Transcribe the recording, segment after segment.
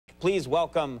Please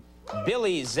welcome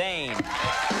Billy Zane.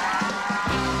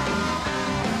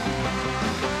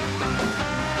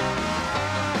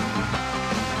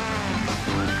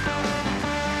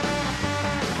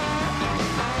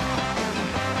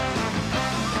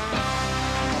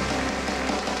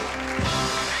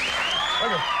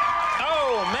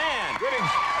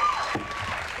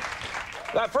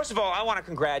 First of all, I want to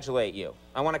congratulate you.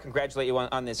 I want to congratulate you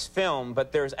on this film,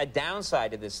 but there's a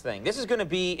downside to this thing. This is going to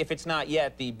be, if it's not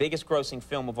yet, the biggest grossing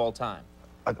film of all time.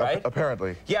 Right?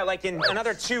 Apparently. Yeah, like in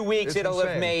another 2 weeks, it'll insane.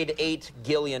 have made $8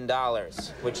 gillion,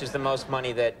 which is the most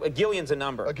money that... A gillion's a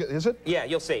number. Is it? Yeah,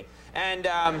 you'll see. And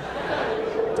I'm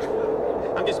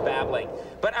just babbling.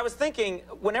 But I was thinking,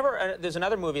 whenever there's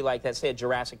another movie like that, say a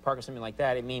Jurassic Park or something like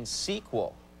that, it means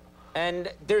sequel.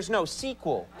 And there's no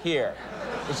sequel here.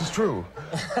 This is true.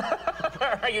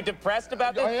 Are you depressed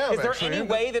about this? I am, Is there actually. any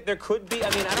way that there could be? I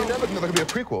mean, I don't know. There could be a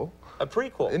prequel. A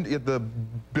prequel? In the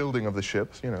building of the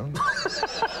ships, you know.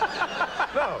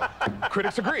 No,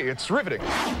 critics agree. It's riveting.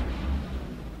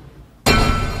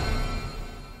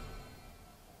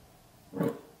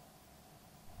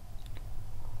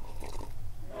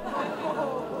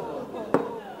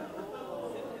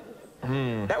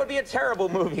 That would be a terrible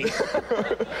movie.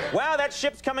 Wow, that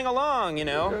ship's coming along, you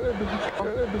know.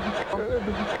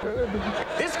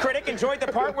 This critic enjoyed the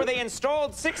part where they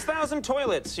installed 6,000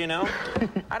 toilets, you know.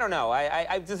 I don't know.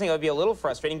 I just think it would be a little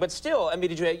frustrating, but still, I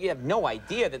mean, you have no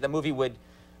idea that the movie would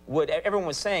everyone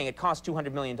was saying it cost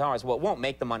 $200 million. Well, it won't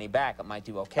make the money back. It might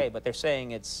do okay, but they're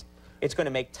saying it's going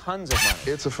to make tons of money.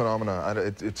 It's a phenomenon.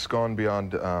 It's gone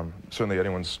beyond certainly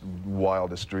anyone's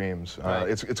wildest dreams. Right.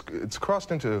 It's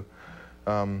crossed into,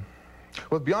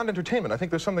 well, beyond entertainment. I think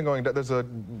there's something going. There's a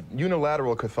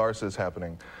unilateral catharsis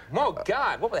happening. Oh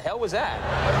God, what the hell was that?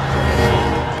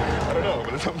 I don't know,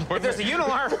 but it's something. If there's a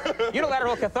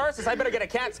unilateral catharsis, I better get a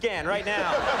CAT scan right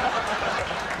now.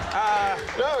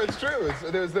 No, it's true.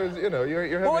 There's you know, you're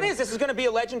having... Well, it is. This is going to be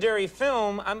a legendary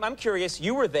film. I'm curious.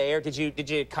 You were there. Did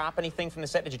you cop anything from the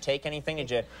set? Did you take anything?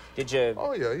 Did you?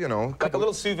 Oh yeah, you know. Like a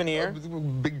little souvenir.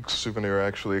 Big souvenir,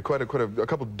 actually. Quite a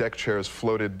couple deck chairs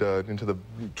floated into the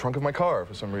trunk of my car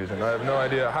for some reason. I have no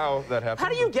idea how that happened.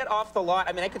 How do you get off the lot?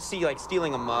 I mean, I could see like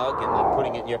stealing a mug and like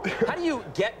putting it in your. How do you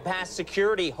get past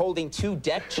security holding 2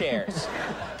 deck chairs?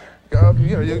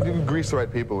 You know, you grease the right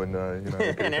people, and you know.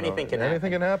 And anything can happen.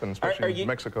 Anything can happen, especially in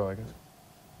Mexico, I guess.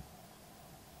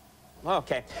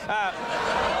 Okay.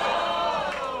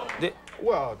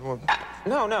 Well,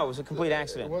 No, it was a complete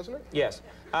accident. Wasn't it? Yes.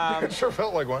 It sure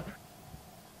felt like one.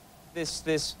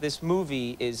 This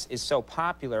movie is so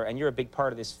popular, and you're a big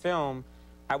part of this film.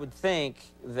 I would think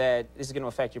that this is going to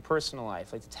affect your personal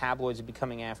life. Like the tabloids would be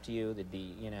coming after you. They'd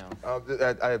be, you know.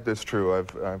 That's true.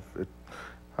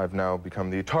 I've now become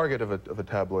the target of a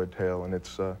tabloid tale, and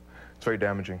it's very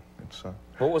damaging.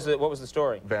 What was the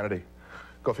story? Vanity.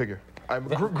 Go figure.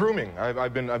 Grooming.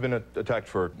 I've been attacked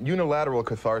for unilateral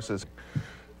catharsis.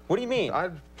 What do you mean?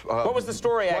 What was the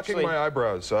story, plucking actually? my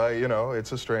eyebrows. You know,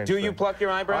 it's a strange Do thing. you pluck your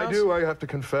eyebrows? I do. I have to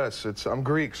confess. I'm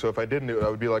Greek, so if I didn't do it, I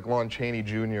would be like Lon Chaney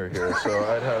Jr. here. So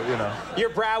I'd have, you know. Your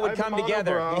brow would come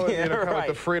together. Yeah, you know, kind of like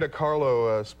the Frida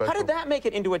Kahlo special. How did that make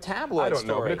it into a tabloid I don't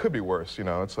know, story? but it could be worse. You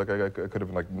know, it's like I could have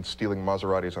been like stealing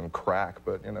Maseratis on crack,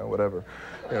 but you know, whatever.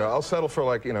 You know, I'll settle for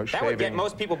like, you know, shaving. That would get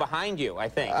most people behind you, I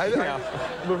think.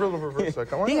 Reverse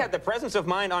second. He had the presence of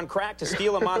mind on crack to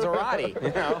steal a Maserati. You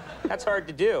know, that's hard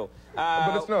to do.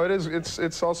 But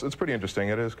it's pretty interesting.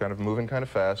 It is kind of moving kind of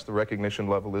fast. The recognition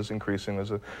level is increasing.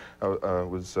 As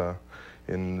was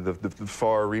in the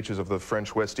far reaches of the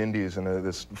French West Indies, and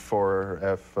this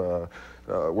 4F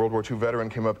World War II veteran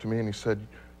came up to me and he said,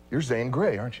 "You're Zane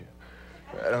Grey, aren't you?"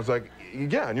 And I was like,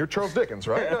 "Yeah, and you're Charles Dickens,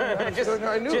 right?" I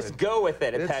knew just it. go with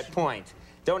it at that point.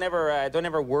 Don't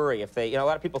ever worry if they. You know, a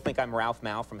lot of people think I'm Ralph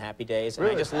Malph from Happy Days, and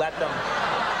really? I just let them.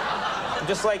 I'm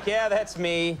just like, yeah, that's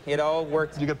me. It all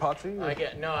worked. Did you get Potsy? I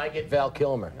get Val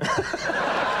Kilmer. And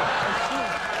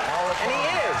he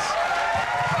is.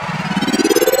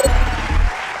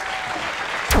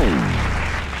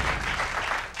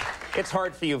 It's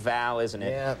hard for you, Val, isn't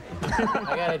it? Yeah.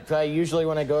 I gotta try. Usually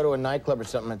when I go to a nightclub or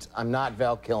something, I'm not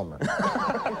Val Kilmer.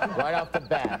 Right off the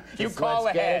bat. You Just call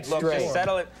let's get ahead. it Look, straight. just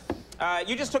settle it.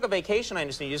 You just took a vacation, I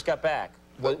understand. You just got back.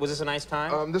 Was this a nice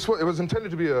time? It was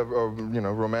intended to be a you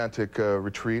know, romantic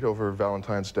retreat over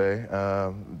Valentine's Day.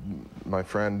 My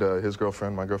friend, his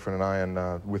girlfriend, my girlfriend, and I,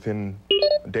 and within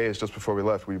days just before we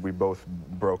left, we both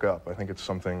broke up. I think it's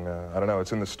something, I don't know,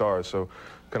 it's in the stars, so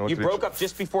kind of. You broke up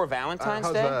just before Valentine's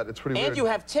Day? How's that? It's pretty weird. And you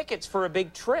have tickets for a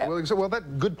big trip. Well,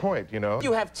 that good point, you know.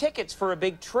 You have tickets for a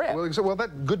big trip. Well,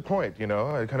 that good point, you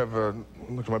know. I kind of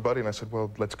looked at my buddy and I said,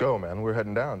 well, let's go, man. We're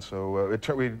heading down. So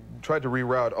we tried to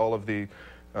reroute all of the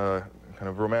kind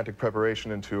of romantic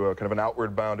preparation into a kind of an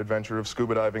outward-bound adventure of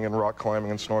scuba diving and rock climbing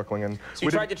and snorkeling. And so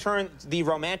you tried to turn the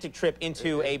romantic trip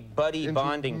into a buddy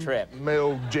bonding trip.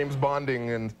 Male James Bonding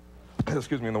and,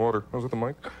 excuse me, in the water. I was with the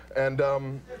mic. And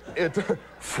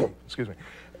excuse me.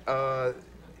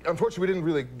 Unfortunately, we didn't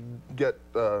really get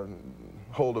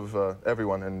hold of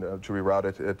everyone and to reroute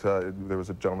it. There was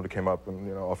a gentleman who came up and,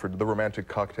 you know, offered the romantic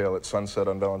cocktail at sunset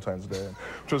on Valentine's Day,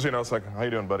 which was, you know, it's like, how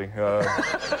you doing, buddy?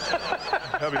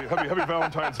 Happy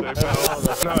Valentine's Day, pal.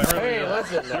 No, Hey,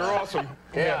 listen. You're awesome.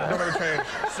 Yeah. Don't ever change.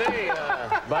 Say,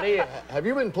 buddy, have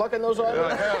you been plucking those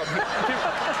eyebrows? I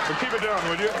have. Keep it down,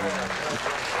 would you?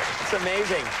 It's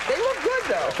amazing. They look good,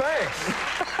 though.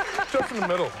 Thanks. Just in the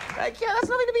middle. Like, yeah, that's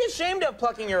nothing to be ashamed of,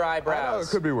 plucking your eyebrows.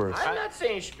 It could be worse. I'm not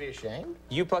saying you should be ashamed.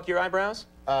 You pluck your eyebrows?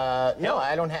 No,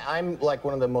 I don't. I'm like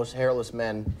one of the most hairless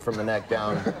men from the neck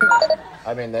down.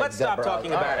 I mean, let's stop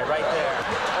talking about it right there.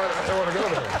 I don't want to go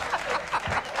there.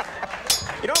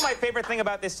 You know what my favorite thing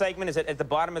about this segment is that at the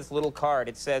bottom of this little card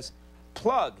it says,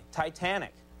 plug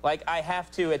Titanic. Like, I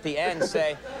have to, at the end,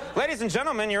 say, ladies and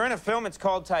gentlemen, you're in a film, it's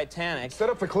called Titanic. Set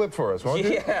up the clip for us, won't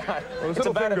you? Yeah, well, it's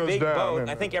about a big boat. And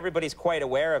I think everybody's quite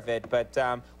aware of it, but,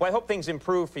 well, I hope things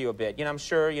improve for you a bit. You know, I'm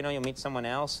sure, you know, you'll meet someone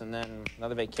else, and then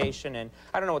another vacation, and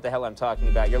I don't know what the hell I'm talking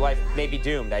about. Your life may be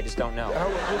doomed, I just don't know.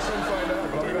 We'll soon find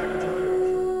out, but I'll be back in time.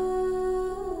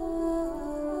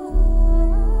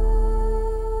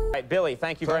 All right, Billy,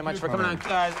 thank you very much for coming on.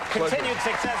 Continued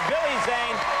success. Billy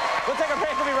Zane. We'll take a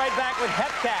break. We'll be right back with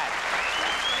Hepcat.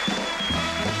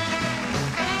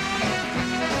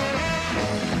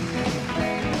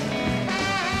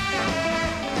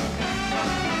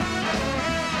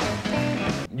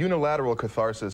 Unilateral catharsis